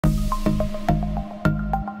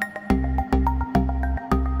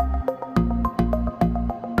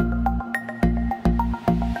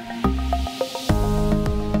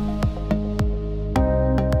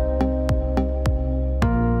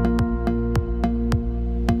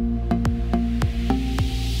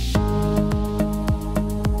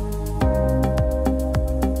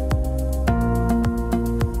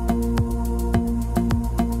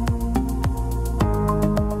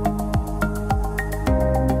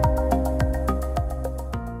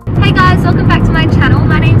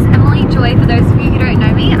away for those of you who don't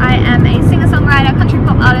know me. I am a singer-songwriter, country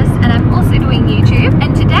pop artist, and I'm also doing YouTube.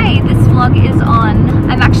 And today this vlog is on,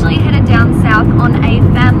 I'm actually headed down south on a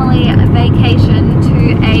family vacation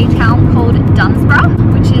to a town called Dunsborough,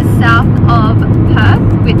 which is south of Perth,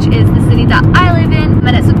 which is the city that I live in.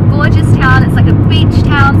 And it's a gorgeous town. It's like a beach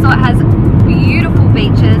town, so it has beautiful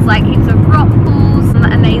beaches, like heaps of rock pools,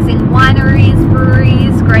 amazing wineries,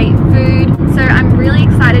 breweries, great food. So I'm really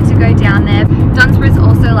excited to go down there. Dunsborough is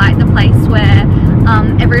also like the place where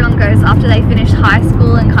everyone goes after they finish high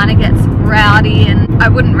school and kind of gets rowdy, and I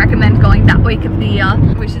wouldn't recommend going that week of the year,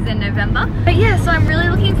 which is in November. But yeah, so I'm really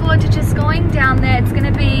looking forward to just going down there. It's going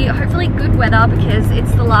to be hopefully good weather because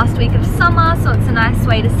it's the last week of summer, so it's a nice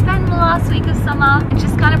way to spend the last week of summer.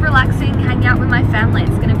 Just kind of relaxing, hang out with my family.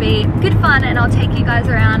 It's going to be good fun, and I'll take you guys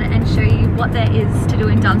around and show you what there is to do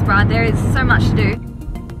in Dunsborough. There is so much to do.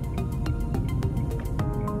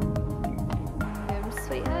 Home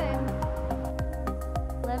sweet home.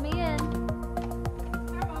 Let me in.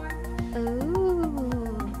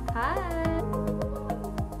 Ooh, hi.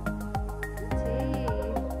 Tea.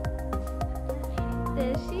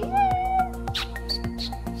 There she is.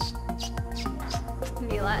 Do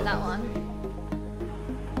you like that one?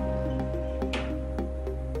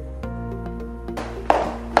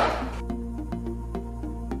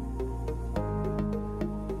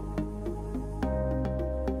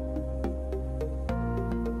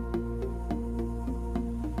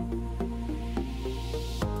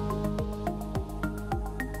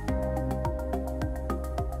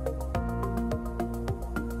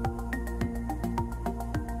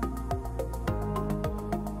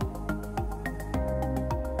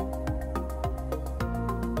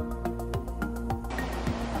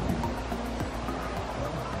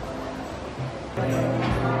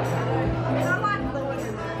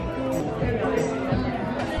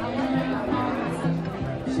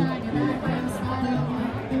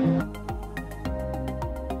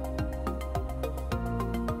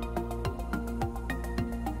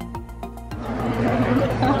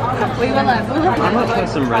 We were like, I might try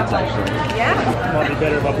some reds actually. Yeah? Might be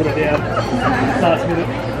better if I put it down last minute.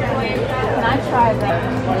 can I try that?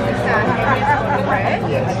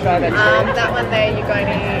 Yes, try that. That one there, you're going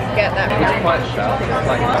to get that. It's quite sharp. It's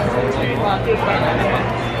like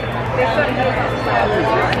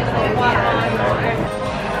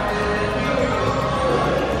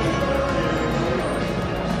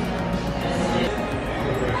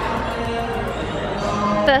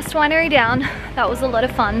First winery down. That was a lot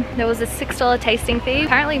of fun. There was a $6 tasting fee.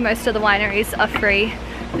 Apparently most of the wineries are free.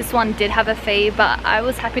 This one did have a fee, but I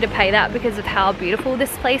was happy to pay that because of how beautiful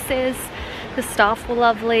this place is. The staff were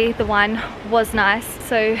lovely, the wine was nice,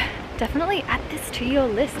 so definitely add this to your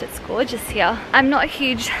list. It's gorgeous here. I'm not a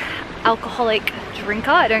huge alcoholic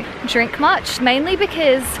drinker. I don't drink much, mainly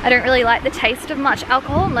because I don't really like the taste of much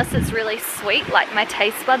alcohol unless it's really sweet, like my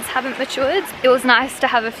taste buds haven't matured. It was nice to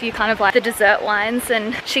have a few kind of like the dessert wines,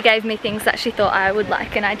 and she gave me things that she thought I would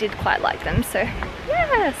like, and I did quite like them. So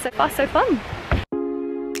yeah, so far so fun.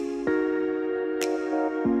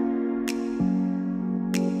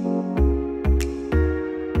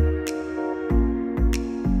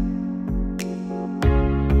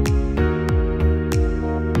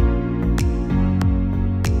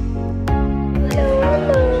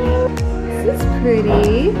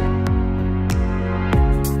 Pretty. She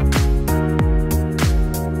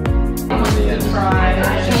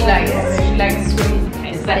likes sweet.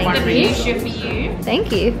 Okay, so that one reissue for you.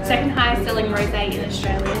 Thank you. Second highest selling rosé in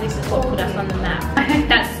Australia. This is what put us on the map.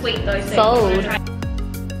 That's sweet though. So sold.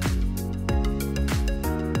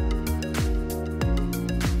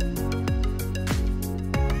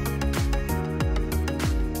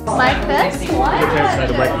 My first one. Had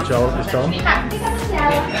to wait for Joel this time.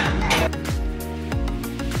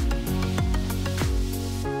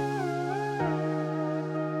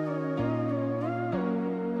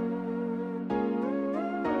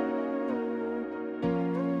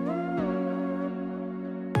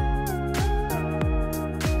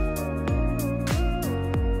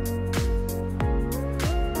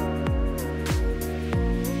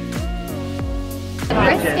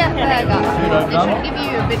 Brisket burger. It should give you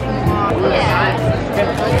a bit more. Yeah.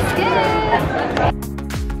 Let's get it.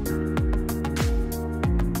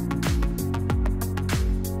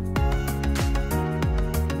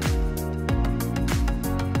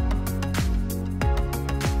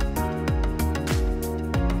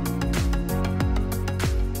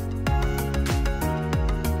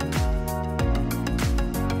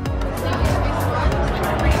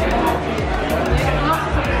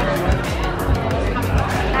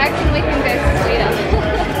 I reckon we can go sweeter.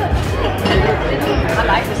 I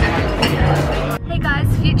like this one. Hey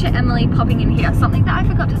popping in here, something that I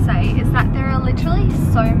forgot to say is that there are literally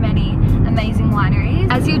so many amazing wineries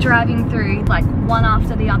as you're driving through, like one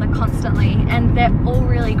after the other constantly, and they're all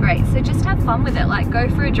really great. So just have fun with it, like go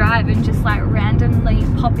for a drive and just like randomly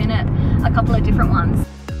pop in at a couple of different ones.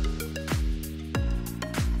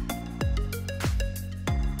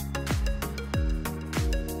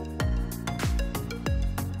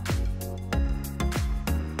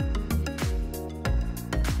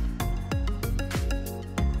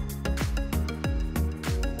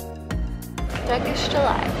 Turkish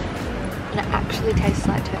delight, and it actually tastes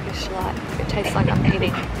like Turkish delight. It tastes like I'm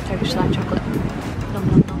eating Turkish delight chocolate. Nom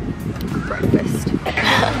nom nom. Breakfast.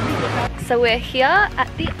 So we're here at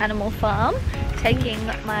the animal farm, taking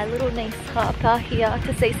my little niece Harper here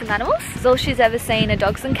to see some animals. It's all she's ever seen are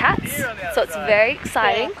dogs and cats, so it's very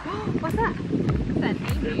exciting. What's that?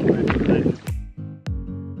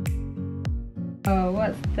 Oh,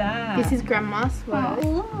 what's that? This is Grandma's work.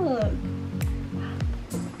 Oh, look.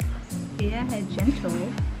 Yeah, gentle.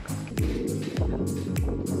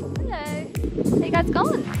 Hello. How you guys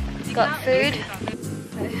going? Got food.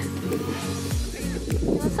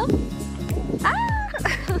 You want some? Ah!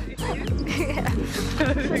 Yeah.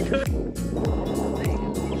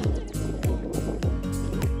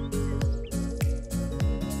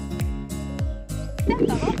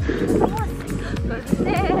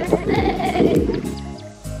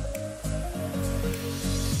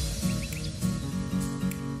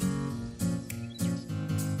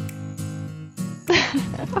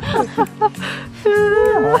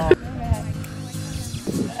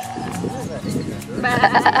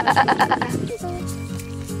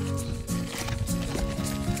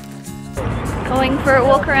 Going for a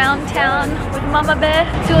walk around town with Mama Bear,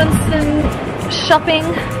 doing some shopping,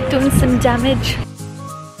 doing some damage.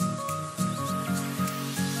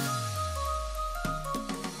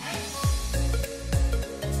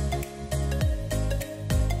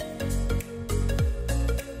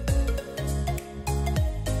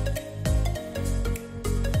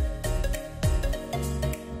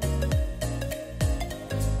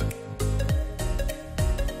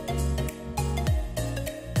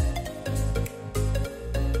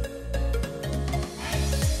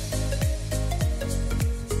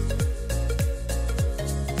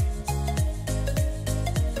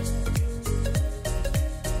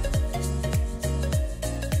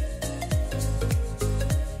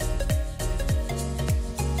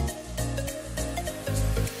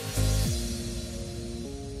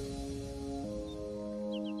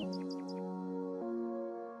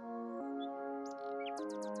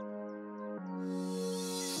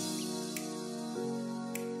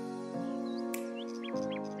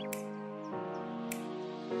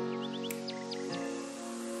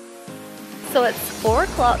 So it's 4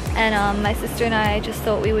 o'clock and my sister and I just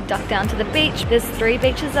thought we would duck down to the beach. There's 3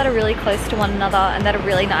 beaches that are really close to one another and that are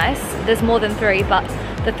really nice. There's more than 3, but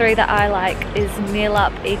the 3 that I like is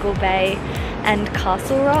Meelup, Eagle Bay and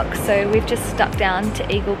Castle Rock. So we've just stuck down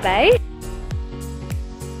to Eagle Bay.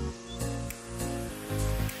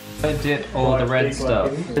 I did all the red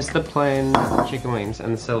stuff. Just the plain chicken wings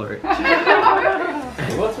and the celery.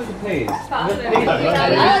 What's with the peas? I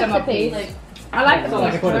like the peas. I like the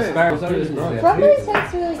like peas. Broccoli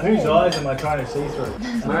tastes really good. Whose eyes am I trying to see through?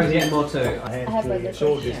 Mary's getting more too. My hands to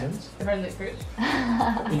short distance. Interesting.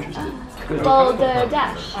 Well, the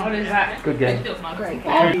dash. What is that? Good game. Great.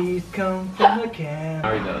 Please come from the camp.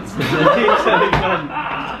 Harry does.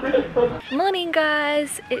 Morning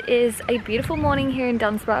guys, it is a beautiful morning here in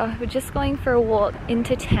Dunsborough. We're just going for a walk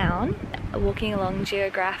into town, walking along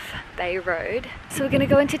Geograph Bay Road. So we're gonna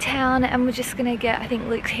go into town and we're just gonna get, I think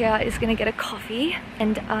Luke here is gonna get a coffee,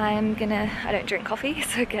 and I don't drink coffee,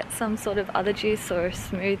 so get some sort of other juice or a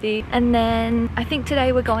smoothie. And then I think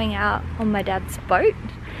today we're going out on my dad's boat,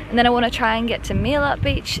 and then I want to try and get to Meelup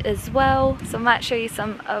Beach as well. So I might show you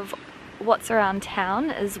some of what's around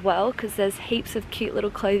town as well, because there's heaps of cute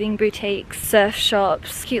little clothing boutiques, surf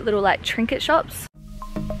shops, cute little like trinket shops.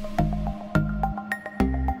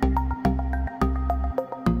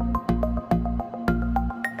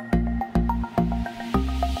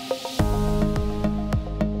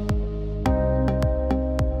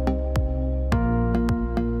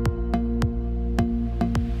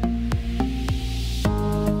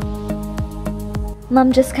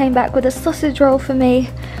 Mum just came back with a sausage roll for me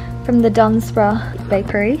from the Dunsborough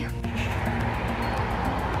bakery.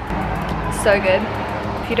 So good.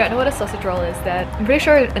 If you don't know what a sausage roll is, I'm pretty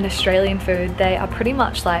sure an Australian food. They are pretty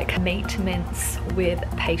much like meat mince with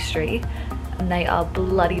pastry, and they are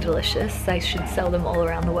bloody delicious. They should sell them all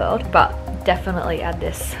around the world, but definitely add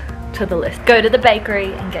this to the list. Go to the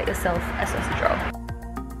bakery and get yourself a sausage roll.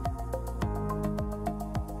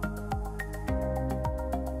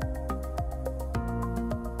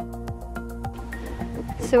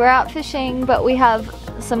 So we're out fishing, but we have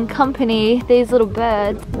some company. These little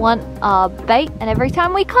birds want our bait, and every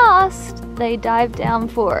time we cast, they dive down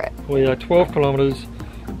for it. We are 12 kilometres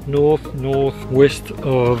north-northwest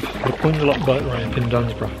of the Meelup boat ramp in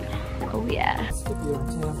Dunsborough. Oh yeah.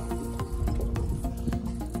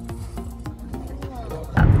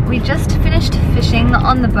 We just finished fishing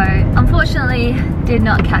on the boat. Unfortunately, did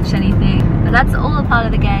not catch anything, but that's all a part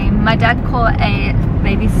of the game. My dad caught a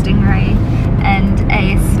baby stingray and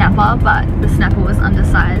a snapper, but the snapper was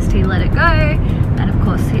undersized. He let it go, and of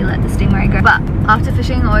course he let the stingray go. But after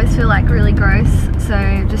fishing, I always feel like really gross,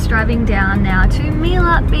 so just driving down now to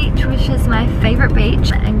Meelup Beach, which is my favorite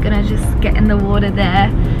beach. I'm gonna just get in the water there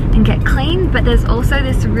and get clean, but there's also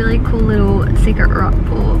this really cool little secret rock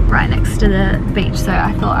pool right next to the beach, so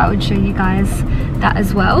I thought I would show you guys that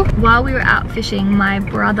as well. While we were out fishing, my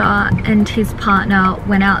brother and his partner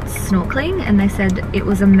went out snorkeling, and they said it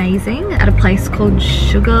was amazing at a place called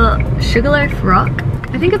Sugarloaf Rock.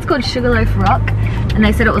 I think it's called Sugarloaf Rock, and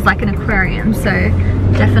they said it was like an aquarium, so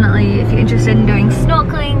definitely if you're interested in doing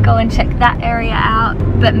snorkeling, go and check that area out.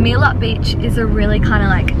 But Meelup Beach is a really kind of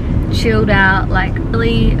like chilled out, like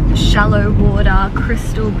really shallow water,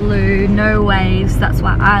 crystal blue, no waves. That's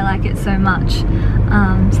why I like it so much.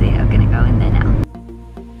 So yeah, we're gonna go in there now.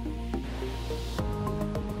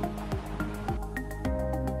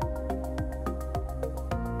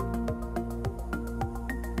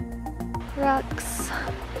 Rocks,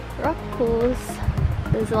 rock pools.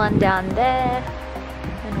 There's one down there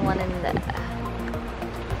and one in there.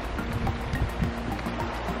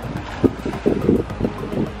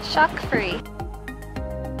 Shark free.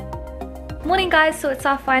 Morning guys, so it's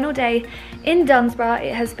our final day in Dunsborough.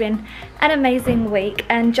 It has been an amazing week,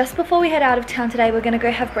 and just before we head out of town today, we're gonna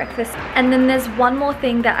go have breakfast. And then there's one more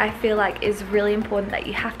thing that I feel like is really important that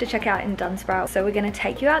you have to check out in Dunsborough. So we're gonna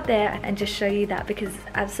take you out there and just show you that, because it's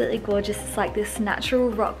absolutely gorgeous. It's like this natural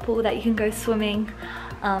rock pool that you can go swimming.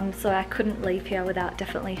 So I couldn't leave here without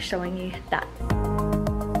definitely showing you that.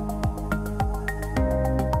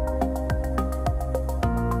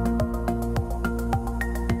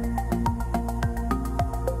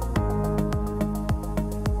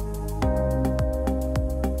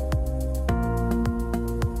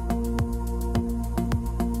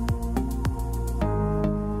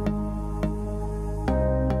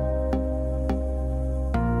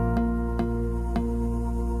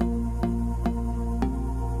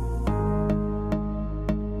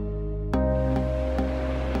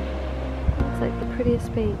 Like the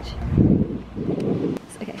prettiest beach.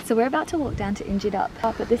 Okay, so we're about to walk down to Indijup,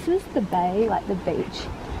 but this is the bay, like the beach,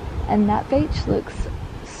 and that beach looks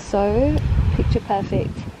so picture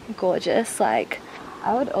perfect, gorgeous. Like,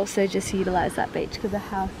 I would also just utilize that beach because of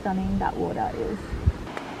how stunning that water is.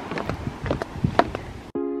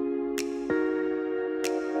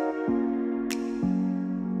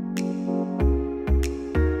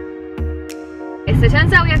 So it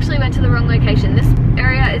turns out we actually went to the wrong location. This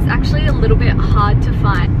area is actually a little bit hard to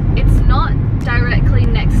find. It's not directly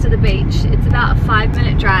next to the beach. It's about a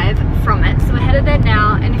 5-minute drive from it. So we're headed there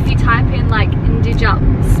now, and if you type in like Indijup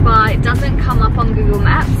Spa, it doesn't come up on Google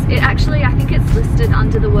Maps. It actually, I think it's listed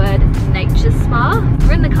under the word Nature Spa.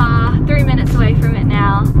 We're in the car, 3 minutes away from it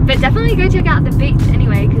now. But definitely go check out the beach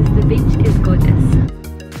anyway, because the beach is gorgeous.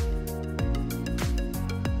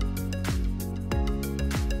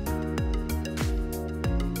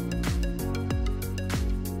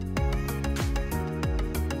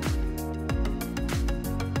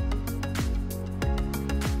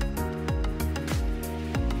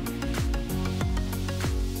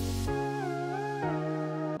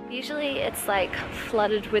 Usually it's like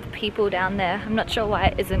flooded with people down there. I'm not sure why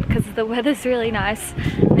it isn't, because the weather's really nice.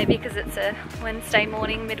 Maybe because it's a Wednesday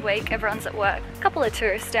morning midweek, everyone's at work. A couple of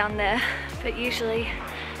tourists down there, but usually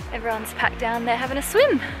everyone's packed down there having a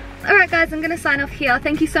swim. Alright guys, I'm gonna sign off here.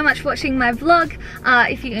 Thank you so much for watching my vlog.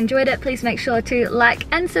 If you enjoyed it, please make sure to like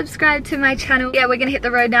and subscribe to my channel. Yeah, we're gonna hit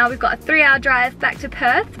the road now. We've got a 3-hour drive back to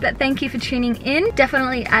Perth, but thank you for tuning in.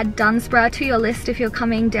 Definitely add Dunsborough to your list if you're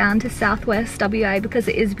coming down to southwest WA, because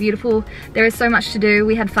it is beautiful. There is so much to do.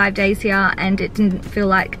 We had 5 days here and it didn't feel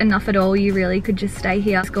like enough at all. You really could just stay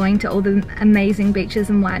here, just going to all the amazing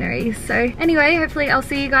beaches and wineries. So anyway, hopefully I'll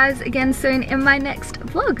see you guys again soon in my next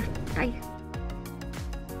vlog. Bye.